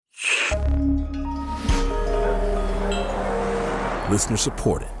Listener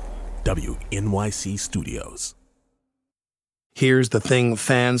supported. WNYC Studios. Here's the thing,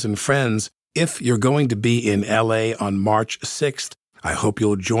 fans and friends. If you're going to be in L.A. on March 6th, I hope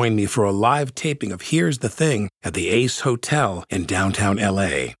you'll join me for a live taping of Here's the Thing at the Ace Hotel in downtown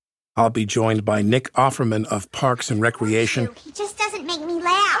L.A. I'll be joined by Nick Offerman of Parks and Recreation. He just doesn't make me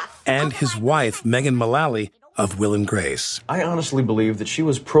laugh. And his wife, Megan Mullally, of Will and Grace. I honestly believe that she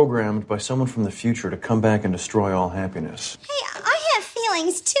was programmed by someone from the future to come back and destroy all happiness. Hey, I have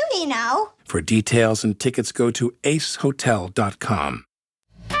feelings too, you know. For details and tickets, go to acehotel.com.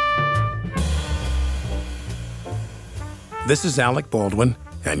 This is Alec Baldwin,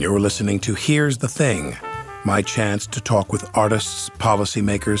 and you're listening to Here's the Thing, my chance to talk with artists,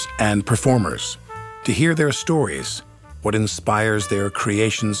 policymakers, and performers, to hear their stories, what inspires their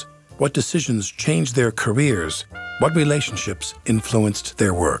creations, what decisions changed their careers, what relationships influenced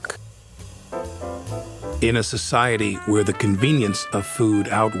their work. In a society where the convenience of food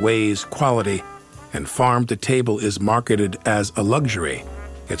outweighs quality and farm-to-table is marketed as a luxury,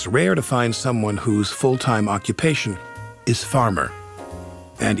 it's rare to find someone whose full-time occupation is farmer.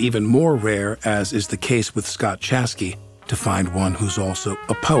 And even more rare, as is the case with Scott Chaskey, to find one who's also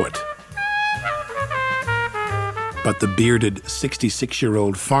a poet. But the bearded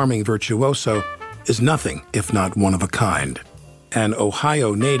 66-year-old farming virtuoso is nothing if not one of a kind. An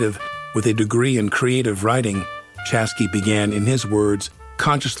Ohio native with a degree in creative writing, Chaskey began, in his words,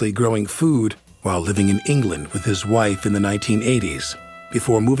 consciously growing food while living in England with his wife in the 1980s,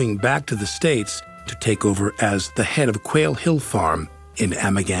 before moving back to the States to take over as the head of Quail Hill Farm in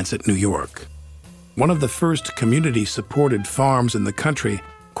Amagansett, New York. One of the first community-supported farms in the country,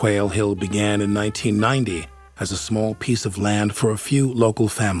 Quail Hill began in 1990 as a small piece of land for a few local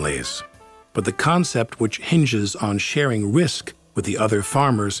families. But the concept, which hinges on sharing risk with the other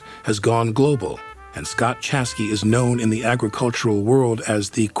farmers, has gone global, and Scott Chaskey is known in the agricultural world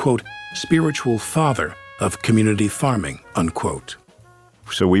as the, quote, spiritual father of community farming, unquote.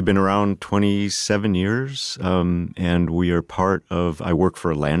 So we've been around 27 years, and we are part of, I work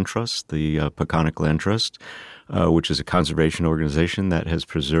for a land trust, the Peconic Land Trust, which is a conservation organization that has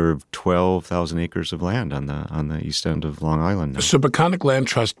preserved 12,000 acres of land on the east end of Long Island now. So Peconic Land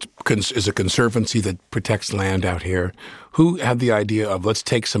Trust is a conservancy that protects land out here. Who had the idea of, let's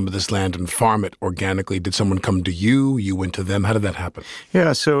take some of this land and farm it organically? Did someone come to you? You went to them? How did that happen?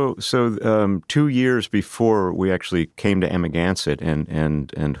 Yeah, so 2 years before we actually came to Amagansett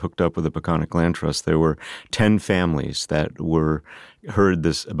and hooked up with the Peconic Land Trust, there were 10 families that heard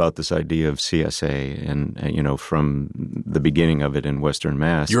about this idea of CSA and from the beginning of it in Western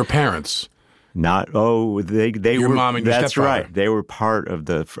Mass. Your parents? They your were, mom and your that's stepfather. Right. They were part of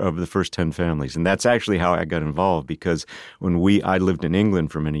the first 10 families, and that's actually how I got involved. Because I lived in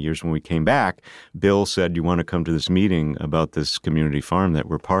England for many years. When we came back, Bill said, "You want to come to this meeting about this community farm that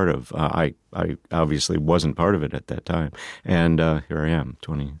we're part of?" I obviously wasn't part of it at that time, and here I am,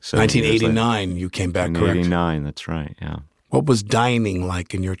 27 1989. You came back, correct? 1989. That's right. Yeah. What was dining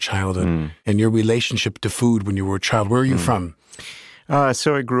like in your childhood and your relationship to food when you were a child? Where are you from?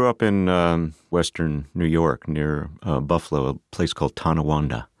 So I grew up in western New York near Buffalo, a place called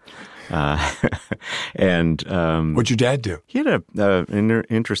Tonawanda. What'd your dad do? He had an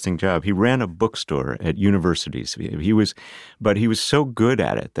interesting job. He ran a bookstore at universities. He was so good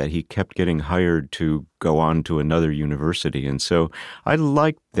at it that he kept getting hired to go on to another university. And so I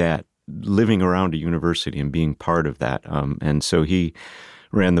liked that, living around a university and being part of that. And so he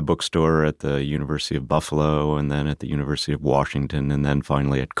ran the bookstore at the University of Buffalo and then at the University of Washington and then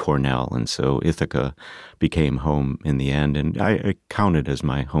finally at Cornell. And so Ithaca became home in the end. And I counted as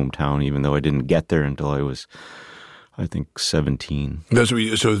my hometown, even though I didn't get there until I was, I think, 17.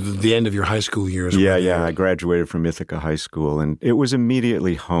 So the end of your high school years? Yeah. I graduated from Ithaca High School, and it was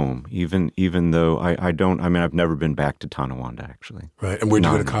immediately home, even though I've never been back to Tonawanda, actually. Right. And where'd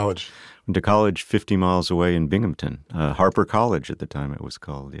you go to college? Went to college 50 miles away in Binghamton, Harper College at the time it was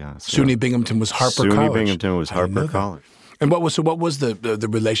called, yeah. So SUNY Binghamton was Harper College? SUNY Binghamton was Harper College. And what was the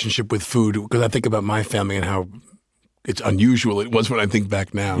relationship with food? Because I think about my family and how it's unusual it was when I think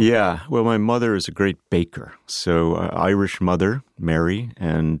back now. Yeah. Well, my mother is a great baker. So Irish mother, Mary,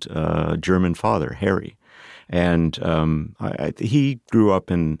 and German father, Harry. And he grew up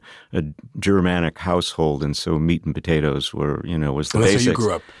in a Germanic household, and so meat and potatoes was the basics. That's how you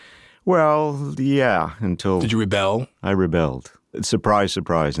grew up? Well, yeah, until... Did you rebel? I rebelled. Surprise,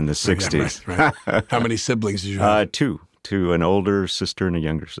 surprise, in the 60s. Yeah, right. How many siblings did you have? Two. to an older sister and a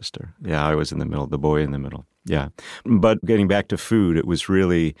younger sister. Yeah, I was in the middle, the boy in the middle. Yeah. But getting back to food, it was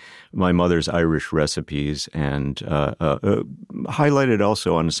really my mother's Irish recipes and highlighted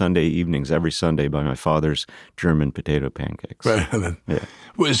also on Sunday evenings, every Sunday, by my father's German potato pancakes. Right. Yeah.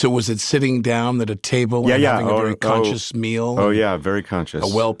 So was it sitting down at a table and having a very conscious meal? Oh, yeah, very conscious.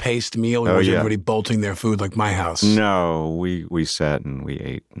 A well-paced meal? Or was everybody bolting their food like my house? No, we sat and we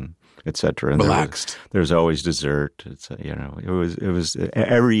ate and etc. Relaxed. There's always dessert. It's it was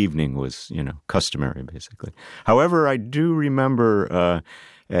every evening was customary basically. However, I do remember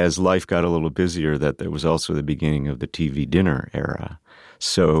as life got a little busier that there was also the beginning of the TV dinner era.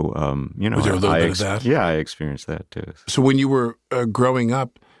 So was there a little bit of that? Yeah, I experienced that too. So when you were growing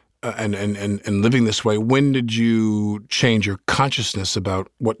up and living this way, when did you change your consciousness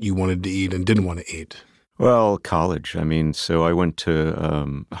about what you wanted to eat and didn't want to eat? Well, college. I mean, so I went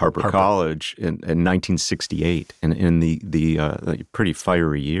to Harper College in 1968, and in the pretty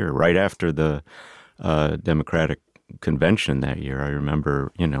fiery year, right after the Democratic Convention that year. I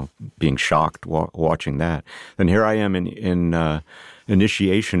remember, being shocked watching that. Then here I am in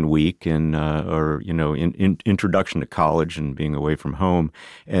initiation week in introduction to college and being away from home,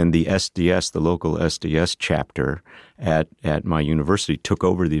 and the SDS, the local SDS chapter at my university took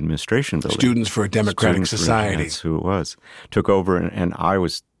over the administration building. Students for a Democratic Society. That's who it was. Took over, and I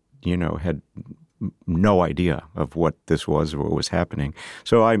was, had no idea of what this was or what was happening.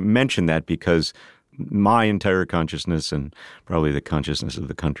 So I mentioned that because my entire consciousness and probably the consciousness of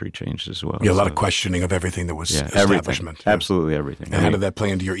the country changed as well. Yeah, a lot of questioning of everything that was establishment. Everything. Absolutely everything. And how did that play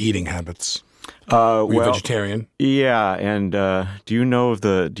into your eating habits? Were you vegetarian? Yeah, and do you know of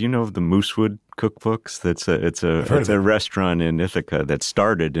the Moosewood cookbooks? It's a restaurant in Ithaca that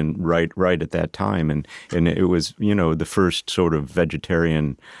started right at that time, and it was the first sort of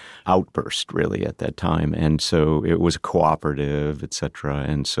vegetarian outburst really at that time, and so it was a cooperative, etc.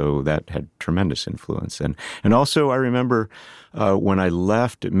 And so that had tremendous influence. And also I remember when I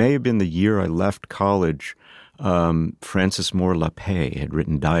left, it may have been the year I left college. Francis Moore Lappé had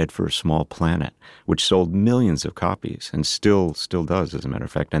written Diet for a Small Planet, which sold millions of copies and still does, as a matter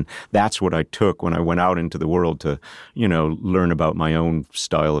of fact. And that's what I took when I went out into the world to, learn about my own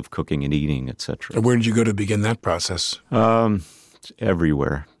style of cooking and eating, etc. And where did you go to begin that process?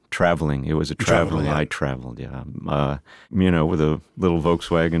 Everywhere. Traveling. It was a traveling. I traveled, yeah. With a little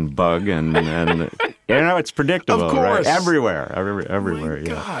Volkswagen Bug and it's predictable, of course. Right? Everywhere. My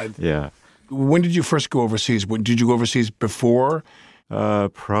yeah. God. Yeah. When did you first go overseas? Did you go overseas before?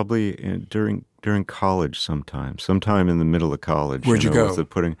 Probably during college sometime in the middle of college. Where'd you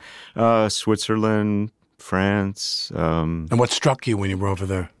go? Switzerland, France. And what struck you when you were over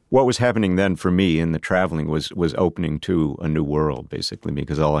there? What was happening then for me in the traveling was opening to a new world, basically,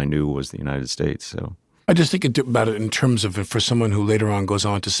 because all I knew was the United States. So I just think about it in terms of for someone who later on goes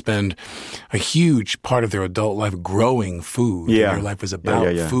on to spend a huge part of their adult life growing food. Yeah. Their life was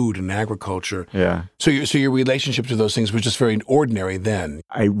about food and agriculture. Yeah. So your relationship to those things was just very ordinary then.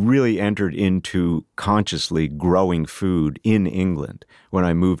 I really entered into consciously growing food in England when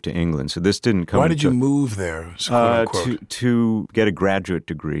I moved to England. So this didn't come. Why did you move there? To get a graduate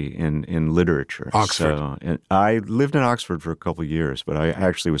degree in literature. Oxford. So, and I lived in Oxford for a couple of years, but I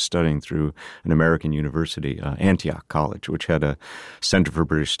actually was studying through an American university, Antioch College, which had a Center for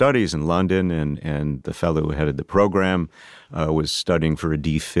British Studies in London, and the fellow who headed the program was studying for a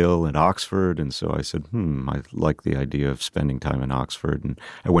DPhil at Oxford, and so I said, I like the idea of spending time in Oxford, and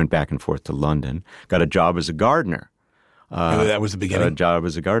I went back and forth to London, got a job as a gardener. And that was the beginning? A job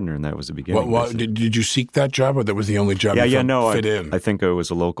as a gardener, and that was the beginning. Did you seek that job, or that was the only job fit in? I think it was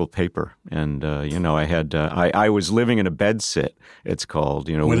a local paper, and I had I was living in a bedsit. It's called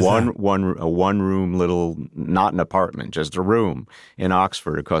one room little, not an apartment, just a room in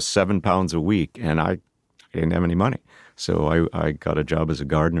Oxford. It cost £7 a week, and I didn't have any money, so I got a job as a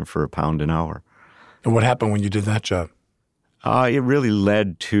gardener for £1 an hour. And what happened when you did that job? It really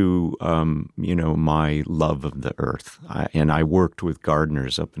led to, my love of the earth. And I worked with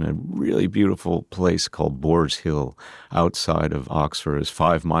gardeners up in a really beautiful place called Boars Hill outside of Oxford. It's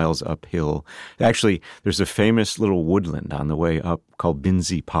 5 miles uphill. Actually, there's a famous little woodland on the way up called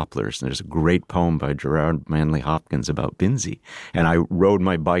Binsey Poplars. And there's a great poem by Gerard Manley Hopkins about Binsey. And I rode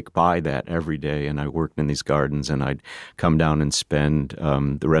my bike by that every day, and I worked in these gardens, and I'd come down and spend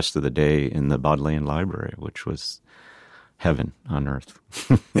the rest of the day in the Bodleian Library, which was heaven on earth.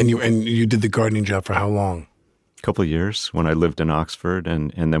 And you did the gardening job for how long? A couple of years when I lived in Oxford,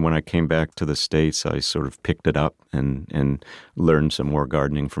 and then when I came back to the States, I sort of picked it up and learned some more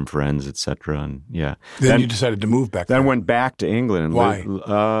gardening from friends, etc. And yeah. Then you decided to move back. Then went back to England. And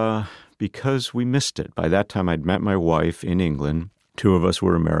why? because we missed it. By that time, I'd met my wife in England. Two of us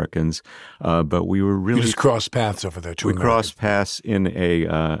were Americans, but we were really... You just crossed paths over there, We crossed paths in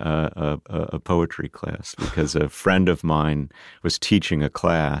a poetry class because a friend of mine was teaching a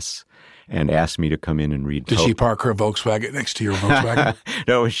class and asked me to come in and read. Did she park her Volkswagen next to your Volkswagen?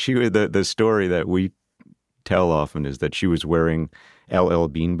 No, the story that we tell often is that she was wearing LL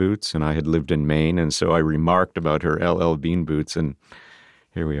Bean boots, and I had lived in Maine, and so I remarked about her LL Bean boots, and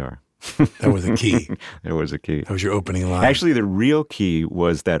here we are. That was a key. There was a key. That was your opening line. Actually, the real key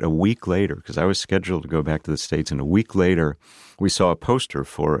was that a week later, because I was scheduled to go back to the States, and a week later, we saw a poster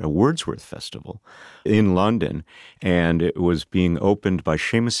for a Wordsworth Festival in London, and it was being opened by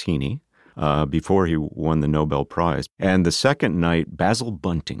Seamus Heaney, before he won the Nobel Prize. And the second night, Basil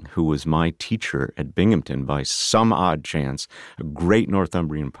Bunting, who was my teacher at Binghamton by some odd chance, a great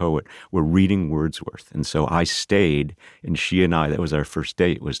Northumbrian poet, were reading Wordsworth. And so I stayed, and she and I, that was our first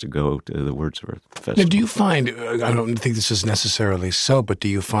date, was to go to the Wordsworth Festival. Now, do you find, I don't think this is necessarily so, but do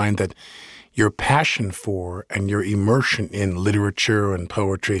you find that your passion for and your immersion in literature and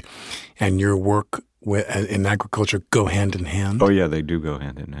poetry and your work in agriculture go hand in hand? Oh, yeah, they do go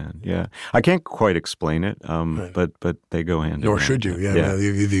hand in hand, yeah. I can't quite explain it, right. but they go hand in hand. Nor should you, yeah.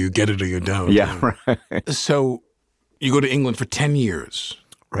 Either you get it or you don't. Yeah, right. So you go to England for 10 years.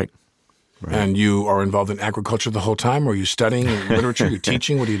 Right. And you are involved in agriculture the whole time? Or are you studying literature? Are you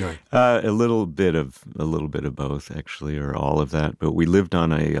teaching? What are you doing? A little bit of both, actually, or all of that. But we lived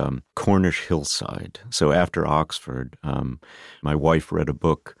on a Cornish hillside. So after Oxford, my wife read a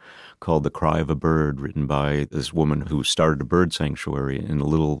book called The Cry of a Bird, written by this woman who started a bird sanctuary in a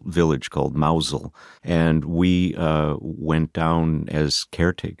little village called Mousel. And we went down as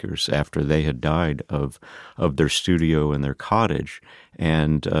caretakers after they had died of their studio and their cottage.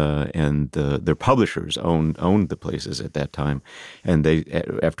 And their publishers owned the places at that time. And they,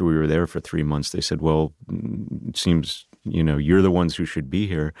 after we were there for 3 months, they said, well, it seems, you're the ones who should be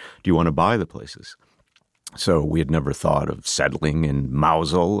here. Do you want to buy the places? So we had never thought of settling in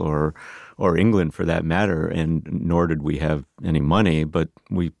Mousel or England for that matter, and nor did we have any money, but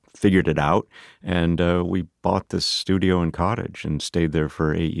we figured it out, and we bought this studio and cottage and stayed there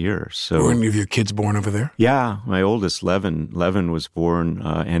for 8 years. So, were any of your kids born over there? Yeah, my oldest, Levin was born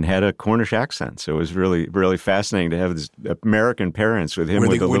and had a Cornish accent, so it was really, really fascinating to have these American parents with him. Where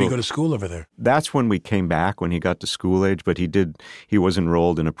did he go to school over there? That's when we came back, when he got to school age, but he was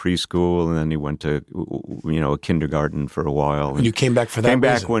enrolled in a preschool, and then he went to, a kindergarten for a while. And you came back for that reason?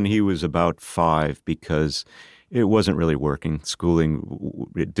 Came back when he was about 5 because it wasn't really working. Schooling,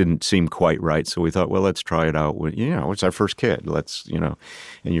 it didn't seem quite right. So we thought, well, let's try it out. It's our first kid. And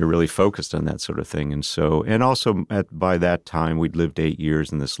you're really focused on that sort of thing. And so, and also by that time, we'd lived 8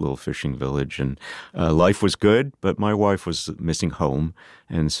 years in this little fishing village, and life was good, but my wife was missing home.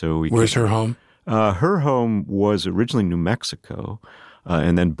 And so Where's her home? Her home was originally New Mexico.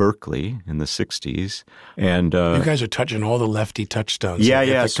 And then Berkeley in the 60s. And you guys are touching all the lefty touchstones. Yeah.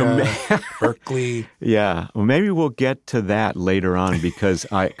 Ithaca, Berkeley. Yeah. Well, maybe we'll get to that later on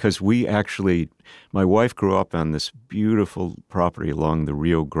because we actually, my wife grew up on this beautiful property along the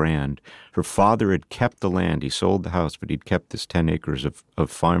Rio Grande. Her father had kept the land. He sold the house, but he'd kept this 10 acres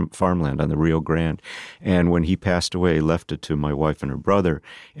of farmland on the Rio Grande. And when he passed away, he left it to my wife and her brother.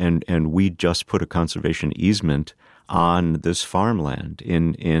 And we just put a conservation easement on this farmland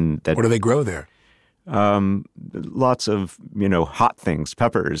in that. What do they grow there? Lots of hot things,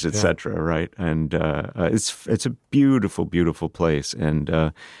 peppers, etc. Right, and it's a beautiful, beautiful place.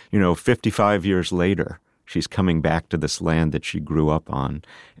 And 55 years later, she's coming back to this land that she grew up on,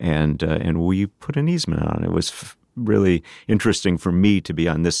 and we put an easement on it. It was really interesting for me to be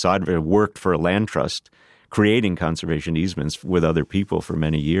on this side of it. I worked for a land trust, creating conservation easements with other people for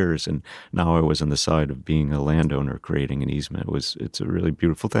many years, and now I was on the side of being a landowner creating an easement. It's a really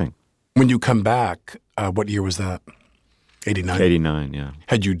beautiful thing. When you come back, what year was that? 89? 89, yeah.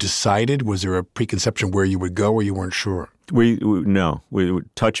 Had you decided? Was there a preconception where you would go, or you weren't sure? We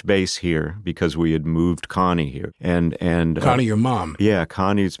would touch base here because we had moved Connie here. And Connie, your mom? Yeah,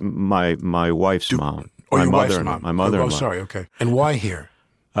 Connie's my wife's mom. Oh, my your mother, wife's mom. My mother-in-law. Oh, sorry, okay. And why here?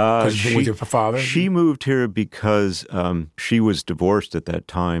 Because with your father? She moved here because she was divorced at that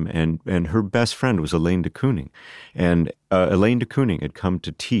time, and her best friend was Elaine de Kooning. And Elaine de Kooning had come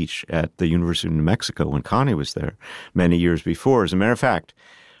to teach at the University of New Mexico when Connie was there many years before. As a matter of fact,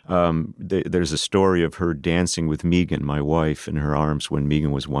 there's a story of her dancing with Megan, my wife, in her arms when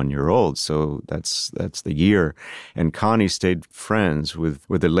Megan was 1 year old. So that's the year. And Connie stayed friends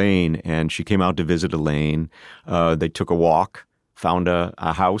with Elaine, and she came out to visit Elaine. They took a walk, found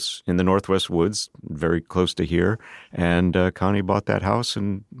a house in the Northwest Woods, very close to here, and Connie bought that house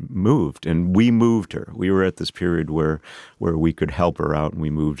and moved, and we moved her. We were at this period where we could help her out, and we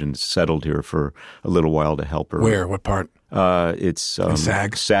moved and settled here for a little while to help her. Where? What part? It's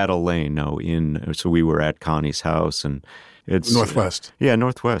Sag? Saddle Lane. No, so we were at Connie's house, and it's Northwest. Yeah,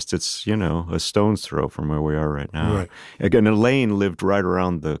 Northwest. It's a stone's throw from where we are right now. Right. Again, Elaine lived right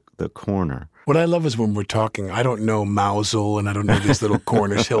around the corner. What I love is when we're talking, I don't know Mousel and I don't know these little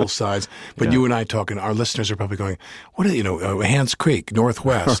corners, hillsides, but you and I talking, our listeners are probably going, what are Hans Creek,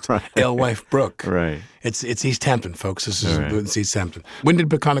 Northwest, Right. Alewife Brook. Right. It's East Hampton, folks. This is Right. it's East Hampton. When did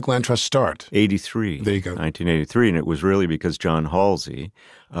Peconic Land Trust start? 83. There you go. 1983, and it was really because John Halsey,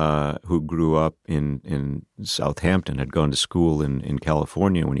 who grew up in Southampton, had gone to school in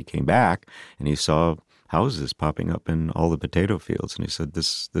California when he came back, and he saw houses popping up in all the potato fields. And he said,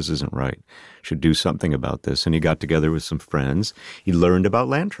 this isn't right. Should do something about this. And he got together with some friends. He learned about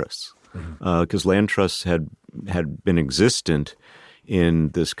land trusts because land trusts had been existent in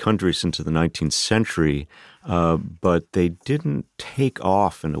this country since the 19th century, but they didn't take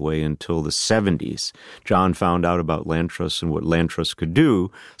off in a way until the 70s. John found out about land trusts and what land trusts could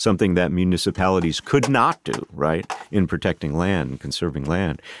do, something that municipalities could not do, right, in protecting land and conserving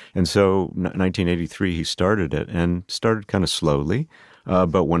land. And so 1983, he started it and started kind of slowly.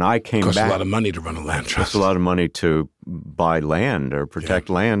 But when I came back... It costs a lot of money to run a land trust. It costs a lot of money to buy land or protect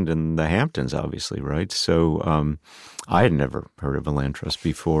land in the Hamptons, obviously, right? So I had never heard of a land trust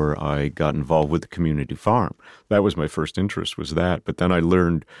before I got involved with the community farm. That was my first interest, was that. But then I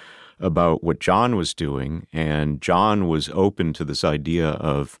learned about what John was doing, and John was open to this idea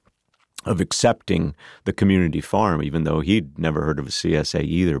of accepting the community farm, even though he'd never heard of a CSA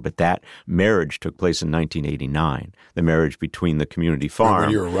either. But that marriage took place in 1989, the marriage between the community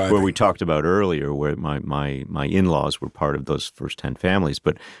farm, where we talked about earlier, where my in-laws were part of those first 10 families,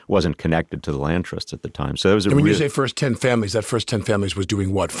 but wasn't connected to the land trust at the time. So that was when you say first 10 families, that first 10 families was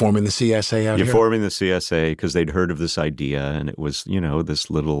doing what? Forming the CSA out here? Forming the CSA because they'd heard of this idea, and it was, this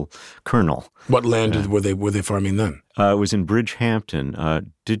little kernel. What land were they farming then? It was in Bridgehampton.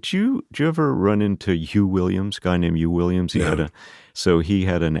 Did you ever run into Hugh Williams, a guy named Hugh Williams? He had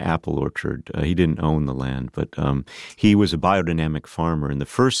an apple orchard. He didn't own the land, but he was a biodynamic farmer. And the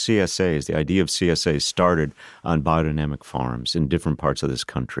first CSAs, the idea of CSAs started on biodynamic farms in different parts of this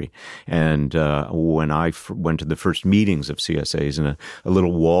country. And when I went to the first meetings of CSAs in a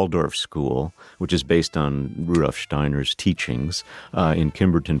little Waldorf school, which is based on Rudolf Steiner's teachings in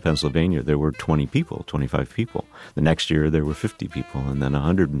Kimberton, Pennsylvania, there were 20 people, 25 people. The next year there were 50 people and then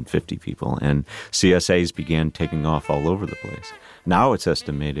 150 people. And CSAs began taking off all over the place. Now it's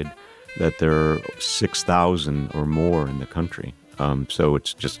estimated that there are 6,000 or more in the country. So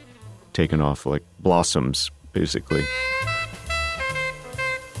it's just taken off like blossoms, basically.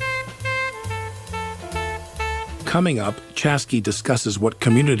 Coming up, Chaskey discusses what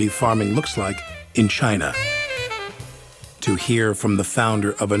community farming looks like in China. To hear from the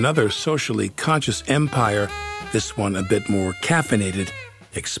founder of another socially conscious empire, this one a bit more caffeinated,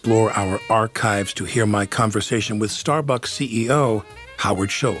 explore our archives to hear my conversation with Starbucks CEO Howard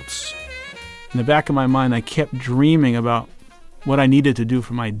Schultz. In the back of my mind, I kept dreaming about what I needed to do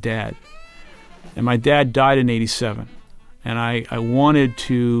for my dad. And my dad died in 87. And I wanted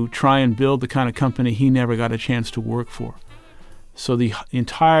to try and build the kind of company he never got a chance to work for. So the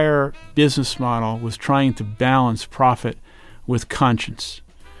entire business model was trying to balance profit with conscience,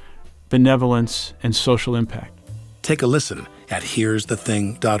 benevolence, and social impact. Take a listen at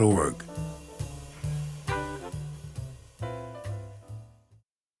here'sthething.org.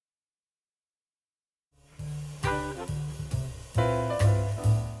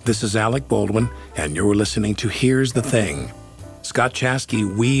 This is Alec Baldwin, and you're listening to Here's the Thing. Scott Chaskey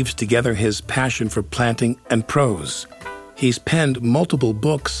weaves together his passion for planting and prose. He's penned multiple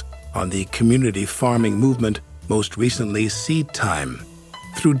books on the community farming movement, most recently Seed Time.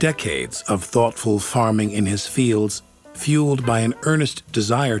 Through decades of thoughtful farming in his fields, fueled by an earnest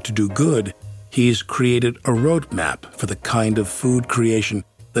desire to do good, he's created a roadmap for the kind of food creation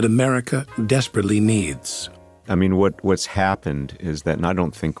that America desperately needs. I mean, what's happened is that, and I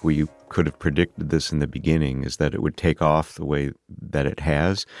don't think we could have predicted this in the beginning, is that it would take off the way that it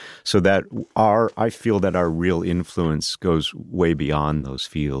has. So that I feel that our real influence goes way beyond those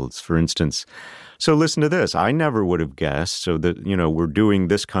fields. For instance, so listen to this. I never would have guessed. So that, we're doing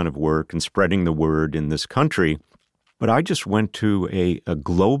this kind of work and spreading the word in this country. But I just went to a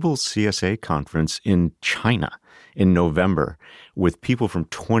global CSA conference in China, in November with people from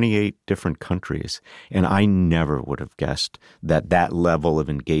 28 different countries. And I never would have guessed that that level of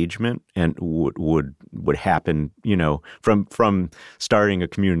engagement and would happen, from starting a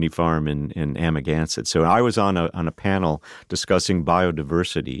community farm in Amagansett. So I was on a panel discussing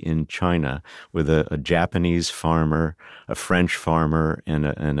biodiversity in China with a Japanese farmer, a French farmer, and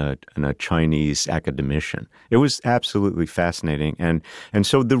a Chinese academician. It was absolutely fascinating. And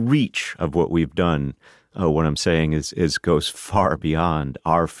so the reach of what we've done, what I'm saying is goes far beyond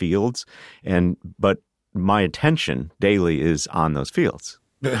our fields, but my attention daily is on those fields.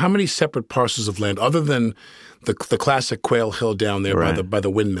 How many separate parcels of land, other than the classic Quail Hill down there by the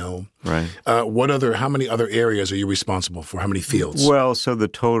windmill? Right. How many other areas are you responsible for? How many fields? Well, so the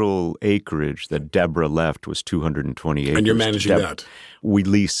total acreage that Deborah left was 220 acres. And you're managing that? We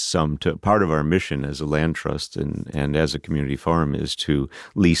lease some to part of our mission as a land trust and as a community farm is to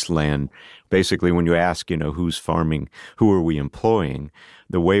lease land. Basically, when you ask, who's farming, who are we employing,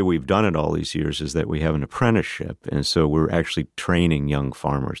 the way we've done it all these years is that we have an apprenticeship. And so we're actually training young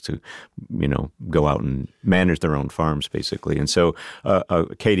farmers to, go out and manage their own farms, basically. And so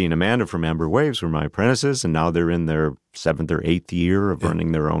Katie and Amanda from Amber Waves were my apprentices, and now they're in their 7th or 8th year of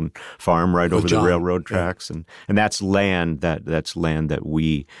running their own farm right over the railroad tracks. And that's land that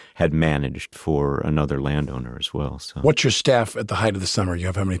we had managed for another landowner as well. So what's your staff at the height of the summer? You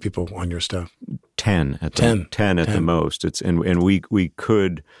have how many people on your staff? 10 at the most. And we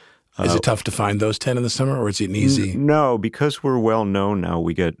could. Is it tough to find those 10 in the summer, or is it easy? No, because we're well known now,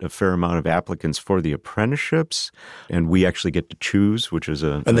 we get a fair amount of applicants for the apprenticeships, and we actually get to choose, which is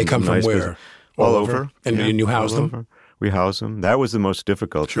And they come nice from where? business. All over. And you house them? Over. We house them. That was the most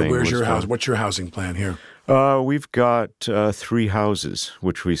difficult thing. Where's your house? What's your housing plan here? We've got 3 houses,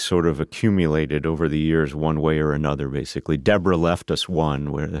 which we sort of accumulated over the years one way or another, basically. Deborah left us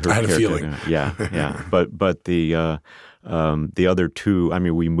one. Where her I had a feeling. Yeah. But the other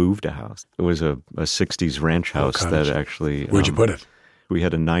 2, we moved a house. It was a 60s ranch house that actually... Where'd you put it? We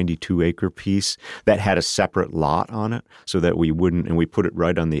had a 92-acre piece that had a separate lot on it so that we wouldn't, and we put it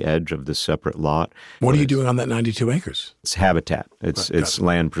right on the edge of the separate lot. What are you doing on that 92 acres? It's habitat. It's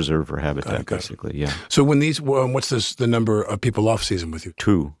land preserver habitat, basically, yeah. So when what's the number of people off season with you?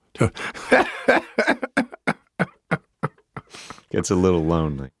 2. Gets a little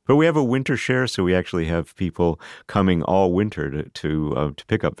lonely. But we have a winter share, so we actually have people coming all winter to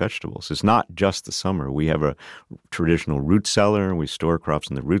pick up vegetables. It's not just the summer. We have a traditional root cellar, and we store crops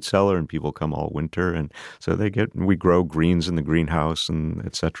in the root cellar, and people come all winter. And so we grow greens in the greenhouse, and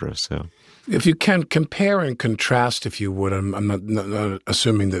et cetera. So, if you can compare and contrast, if you would, I'm not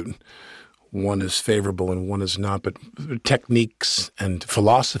assuming that one is favorable and one is not, but techniques and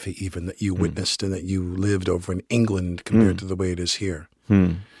philosophy even that you witnessed and that you lived over in England compared to the way it is here.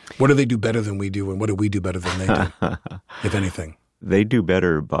 What do they do better than we do, and what do we do better than they do, if anything? They do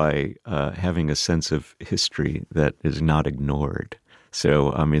better by having a sense of history that is not ignored.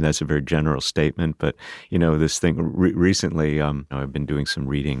 So, that's a very general statement, but, this thing recently, I've been doing some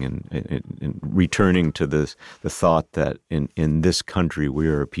reading and returning to the thought that in this country we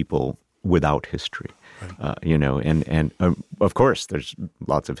are a people without history, and of course there's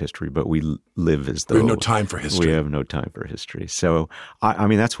lots of history, but we live as though we have no time for history. We have no time for history. So,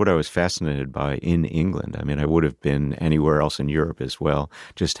 that's what I was fascinated by in England. I would have been anywhere else in Europe as well,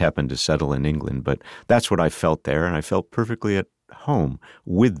 just happened to settle in England. But that's what I felt there, and I felt perfectly at home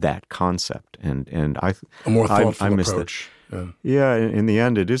with that concept. And a more thoughtful I missed approach. It. Yeah, in the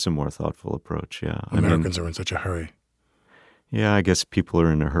end, it is a more thoughtful approach, yeah. Americans are in such a hurry. Yeah, I guess people are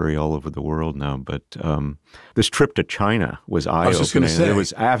in a hurry all over the world now. But this trip to China was eye-opening. I was just going to say. It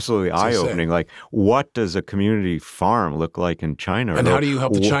was absolutely eye-opening. Like, what does a community farm look like in China? And how do you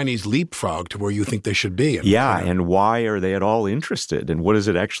help the Chinese leapfrog to where you think they should be? And why are they at all interested? And what does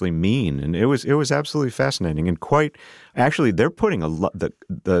it actually mean? And it was absolutely fascinating and quite. Actually, they're putting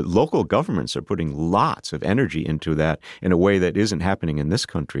the local governments are putting lots of energy into that in a way that isn't happening in this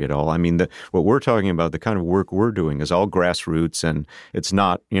country at all. What we're talking about, the kind of work we're doing, is all grassroots, and it's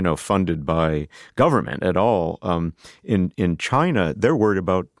not funded by government at all. In China, they're worried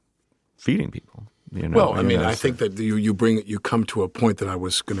about feeding people. I think that you come to a point that I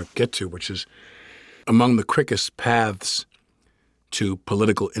was going to get to, which is among the quickest paths to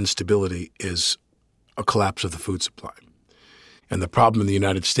political instability is a collapse of the food supply. And the problem in the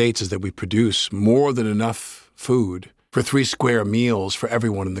United States is that we produce more than enough food for 3 square meals for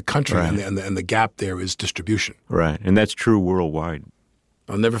everyone in the country, right. and the gap there is distribution. Right, and that's true worldwide.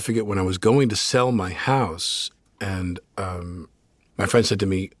 I'll never forget when I was going to sell my house, and my friend said to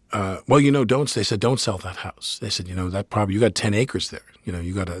me, they said, don't sell that house. They said, that probably, you got 10 acres there.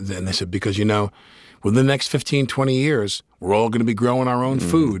 You got to, and they said, because, within the next 15, 20 years, we're all going to be growing our own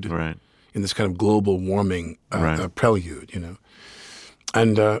food Right. in this kind of global warming prelude,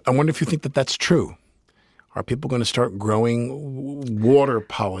 And I wonder if you think that that's true. Are people going to start growing water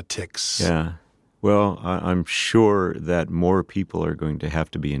politics? Yeah. Well, I'm sure that more people are going to have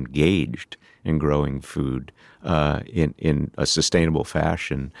to be engaged in growing food in a sustainable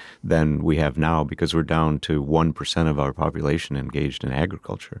fashion than we have now, because we're down to 1% of our population engaged in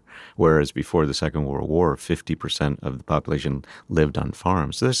agriculture, whereas before the Second World War, 50% of the population lived on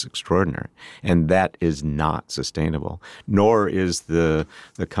farms. So that's extraordinary. And that is not sustainable, nor is the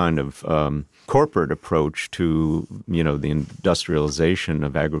kind of corporate approach to, the industrialization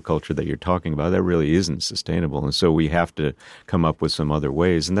of agriculture that you're talking about. That really isn't sustainable. And so we have to come up with some other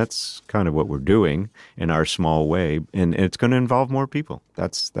ways. And that's kind of what we're doing in our small way. And it's going to involve more people.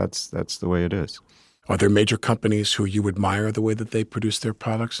 That's the way it is. Are there major companies who you admire the way that they produce their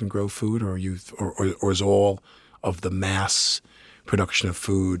products and grow food, or is all of the mass production of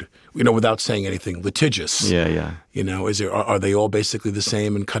food, without saying anything litigious? Yeah. Are they all basically the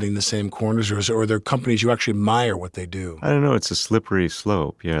same and cutting the same corners, or are there companies you actually admire what they do? I don't know. It's a slippery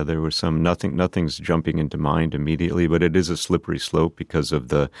slope. Yeah, there was nothing's jumping into mind immediately, but it is a slippery slope because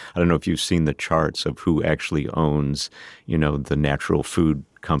of I don't know if you've seen the charts of who actually owns, the natural food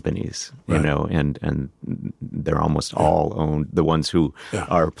companies, right. And they're almost all owned. The ones who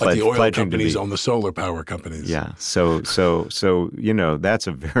are like the oil pledging companies to be, own the solar power companies. Yeah. So that's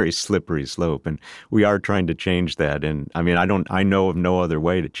a very slippery slope, and we are trying to change that. And I mean, I know of no other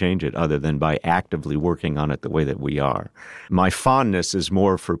way to change it other than by actively working on it the way that we are. My fondness is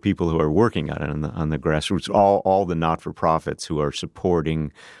more for people who are working on it on the grassroots, all the not-for-profits who are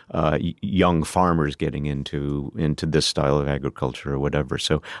supporting young farmers getting into this style of agriculture or whatever.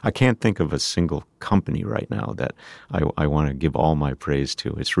 So I can't think of a single company right now that I want to give all my praise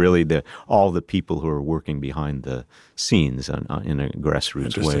to. It's really all the people who are working behind the scenes in a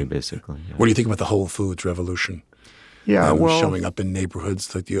grassroots way, basically. Yeah. What do you think about the Whole Foods revolution? Yeah, showing up in neighborhoods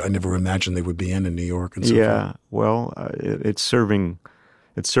that I never imagined they would be in New York and so forth. Yeah, well, it's serving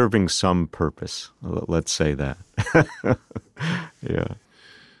some purpose. Let's say that. Yeah.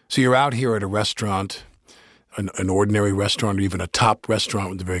 So you're out here at a restaurant, an ordinary restaurant, or even a top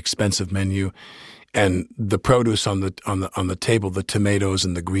restaurant with a very expensive menu, and the produce on the table, the tomatoes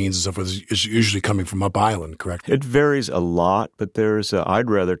and the greens and so forth, is usually coming from up island, correct? It varies a lot, but I'd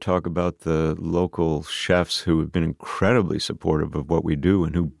rather talk about the local chefs who have been incredibly supportive of what we do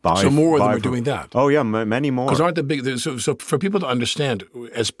and who buy. So more of them are doing that. Oh yeah, many more. Because aren't the big? So for people to understand,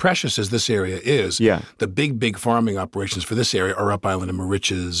 as precious as this area is, the big farming operations for this area are up island and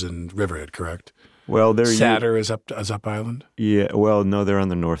Moriches and Riverhead, correct? Well, Satter is up island? Yeah. Well, no, they're on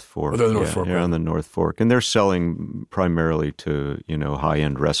the North Fork. Oh, they're on the North Fork. They're on the North Fork, and they're selling primarily to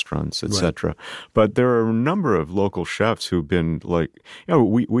high-end restaurants, etc. Right. But there are a number of local chefs who've been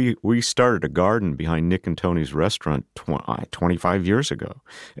we started a garden behind Nick and Tony's restaurant 25 years ago,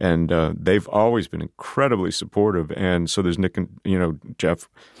 and they've always been incredibly supportive. And so there's Nick and Jeff.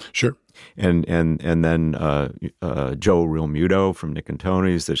 Sure. And then Joe Realmuto from Nick and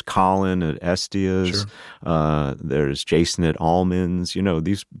Tony's. There's Colin at Estia's. Sure. There's Jason at Almonds.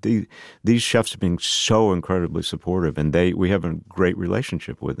 These chefs have been so incredibly supportive, and we have a great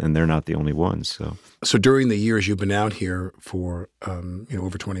relationship with, and they're not the only ones. So during the years you've been out here for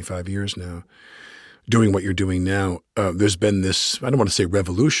over 25 years now, doing what you're doing now, there's been this, I don't want to say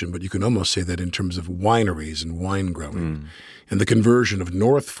revolution, but you can almost say that in terms of wineries and wine growing. And the conversion of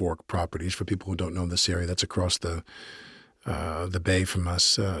North Fork properties, for people who don't know this area, that's across the bay from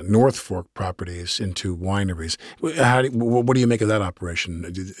us, North Fork properties into wineries. What do you make of that operation?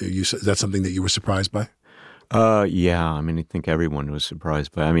 Is that something that you were surprised by? Yeah. I mean, I think everyone was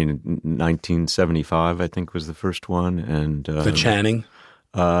surprised by. 1975, I think, was the first one, and the Channing.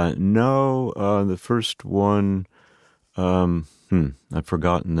 No, the first one. I've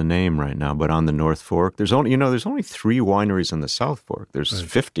forgotten the name right now, but on the North Fork, there's only 3 wineries on the South Fork. There's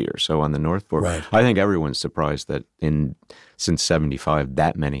 50 or so on the North Fork. Right. I think everyone's surprised that since 75,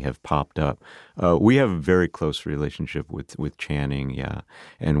 that many have popped up. We have a very close relationship with Channing,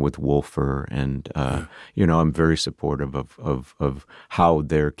 and with Wolfer, and I'm very supportive of how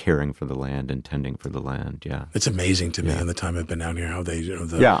they're caring for the land and tending for the land. Yeah, it's amazing to me in the time I've been out here how they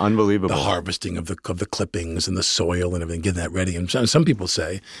unbelievable, the harvesting of the clippings and the soil and everything, getting that ready. And some people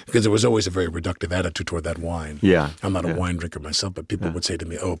say, because there was always a very reductive attitude toward that wine. Yeah, I'm not a wine drinker myself, but people would say to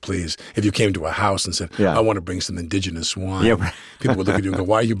me, "Oh, please, if you came to a house and said, I want to bring some indigenous wine." Yeah. People would look at you and go,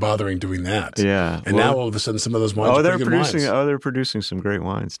 "Why are you bothering doing that?" Yeah. And now all of a sudden, some of those wines are pretty good wines. They're producing some great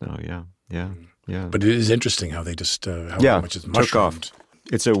wines now. Yeah. But it is interesting how they just how much it's mushroomed.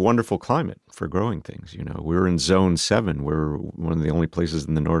 it's a wonderful climate for growing things. We're in Zone 7. We're one of the only places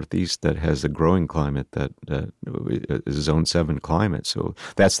in the Northeast that has a growing climate that is Zone 7 climate. So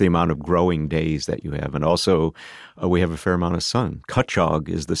that's the amount of growing days that you have. And also, we have a fair amount of sun. Cutchogue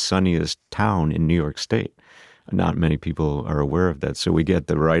is the sunniest town in New York State. Not many people are aware of that. So we get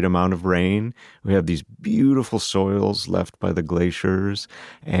the right amount of rain. We have these beautiful soils left by the glaciers,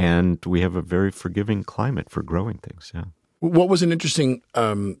 and we have a very forgiving climate for growing things. Yeah. What was an interesting,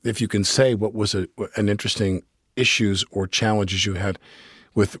 if you can say, what was an interesting issues or challenges you had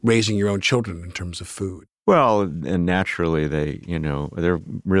with raising your own children in terms of food? Well, and naturally they're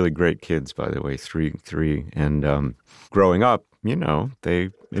really great kids, by the way, three. And growing up, they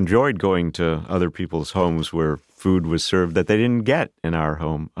enjoyed going to other people's homes where food was served that they didn't get in our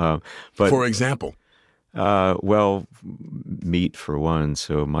home. But for example? Well, meat for one.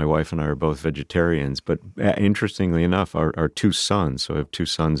 So my wife and I are both vegetarians. But interestingly enough, our two sons, so I have two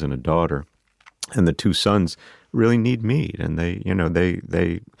sons and a daughter, and the two sons really need meat. And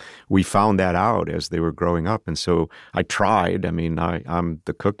we found that out as they were growing up. And so I tried. I mean, I'm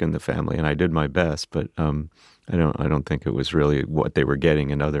the cook in the family, and I did my best, but I don't think it was really what they were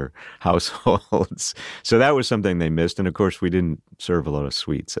getting in other households. So that was something they missed. And of course, we didn't serve a lot of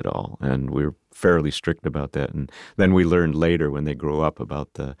sweets at all. And we were fairly strict about that. And then we learned later when they grew up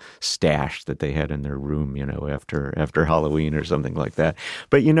about the stash that they had in their room, after Halloween or something like that.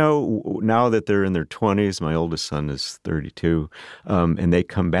 But, now that they're in their 20s, my oldest son is 32, and they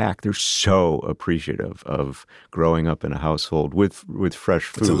come back, they're so appreciative of growing up in a household with fresh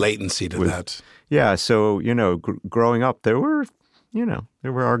food. It's a latency to that. Yeah. So, growing up, there were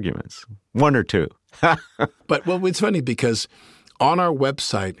arguments, one or two. But, it's funny because on our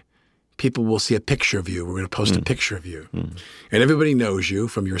website, people will see a picture of you. We're going to post a picture of you. And everybody knows you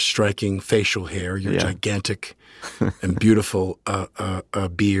from your striking facial hair, your gigantic and beautiful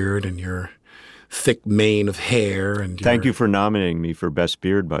beard, and your thick mane of hair. And Thank you for nominating me for Best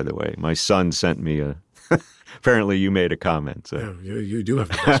Beard, by the way. My son sent me apparently you made a comment. So. Yeah, you do have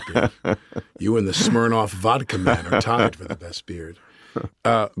the best beard. You and the Smirnoff vodka man are tied for the best beard.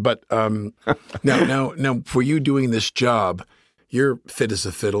 But now, for you doing this job, you're fit as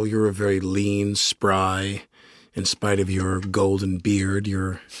a fiddle. You're a very lean, spry. In spite of your golden beard,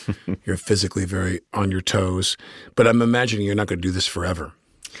 you're physically very on your toes. But I'm imagining you're not going to do this forever.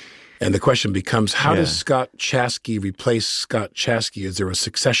 And the question becomes, how does Scott Chaskey replace Scott Chaskey? Is there a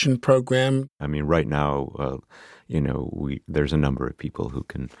succession program? I mean, right now, there's a number of people who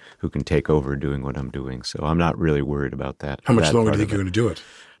can take over doing what I'm doing. So I'm not really worried about that. How much longer do you think you're going to do it?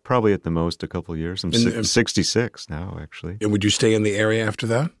 Probably at the most a couple of years. I'm 66 now, actually. And would you stay in the area after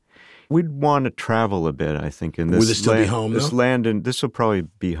that? We'd want to travel a bit, I think. In this Will this still be home, this though? land, and this will probably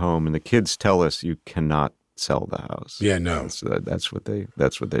be home. And the kids tell us you cannot sell the house. Yeah, no. So that's what they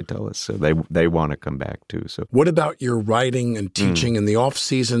tell us. So they want to come back too. So what about your writing and teaching in the off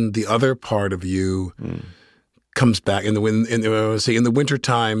season? The other part of you comes back in the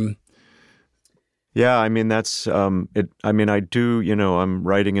wintertime. Yeah, I mean, that's it. I mean, I do, I'm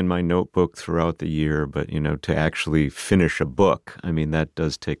writing in my notebook throughout the year, but, to actually finish a book, I mean, that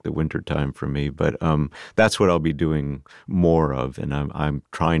does take the winter time for me. But that's what I'll be doing more of. And I'm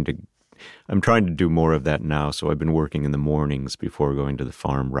trying to do more of that now. So I've been working in the mornings before going to the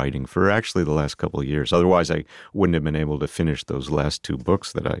farm writing for actually the last couple of years. Otherwise, I wouldn't have been able to finish those last two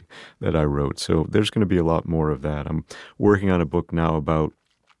books that I wrote. So there's going to be a lot more of that. I'm working on a book now about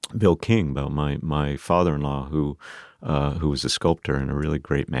Bill King, about my father-in-law who was a sculptor and a really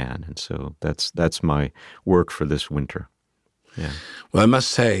great man. And so that's my work for this winter. Yeah. Well, I must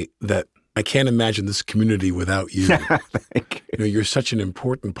say that I can't imagine this community without you. Thank you. You're such an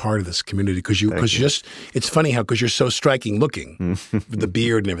important part of this community because it's funny how, because you're so striking looking with the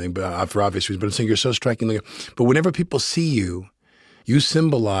beard and everything, but for obvious reasons, but I'm saying you're so striking looking. But whenever people see you, you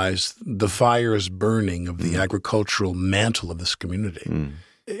symbolize the fires burning of the agricultural mantle of this community.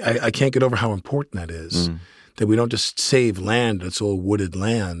 I can't get over how important that is, that we don't just save land, it's all wooded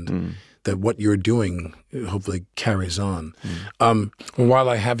land, that what you're doing hopefully carries on. Well, while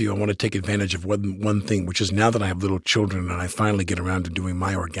I have you, I want to take advantage of one thing, which is now that I have little children and I finally get around to doing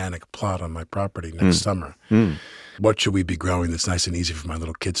my organic plot on my property next summer, what should we be growing that's nice and easy for my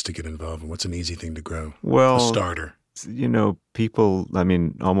little kids to get involved in? What's an easy thing to grow? Well, a starter. People,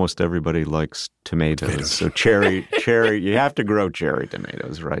 almost everybody likes tomatoes. So cherry, you have to grow cherry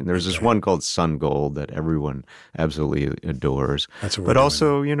tomatoes, right? And there's this one called Sun Gold that everyone absolutely adores. That's what but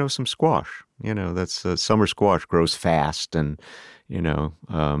also, some squash. That's summer squash grows fast and,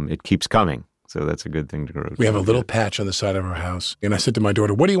 it keeps coming. So that's a good thing to grow. We have a little patch on the side of our house. And I said to my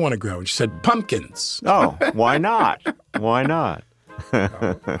daughter, what do you want to grow? And she said, pumpkins. Oh, why not? Why not?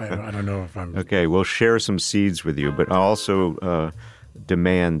 I don't know if I'm... Okay, we'll share some seeds with you, but I also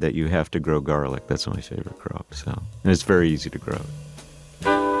demand that you have to grow garlic. That's my favorite crop, and it's very easy to grow.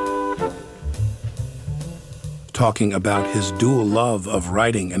 Talking about his dual love of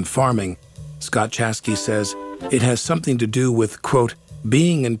writing and farming, Scott Chaskey says it has something to do with, quote,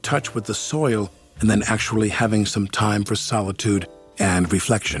 being in touch with the soil and then actually having some time for solitude and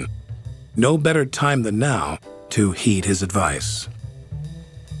reflection. No better time than now to heed his advice.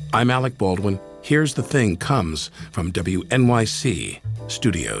 I'm Alec Baldwin. Here's the Thing comes from WNYC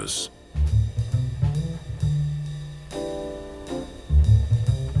Studios.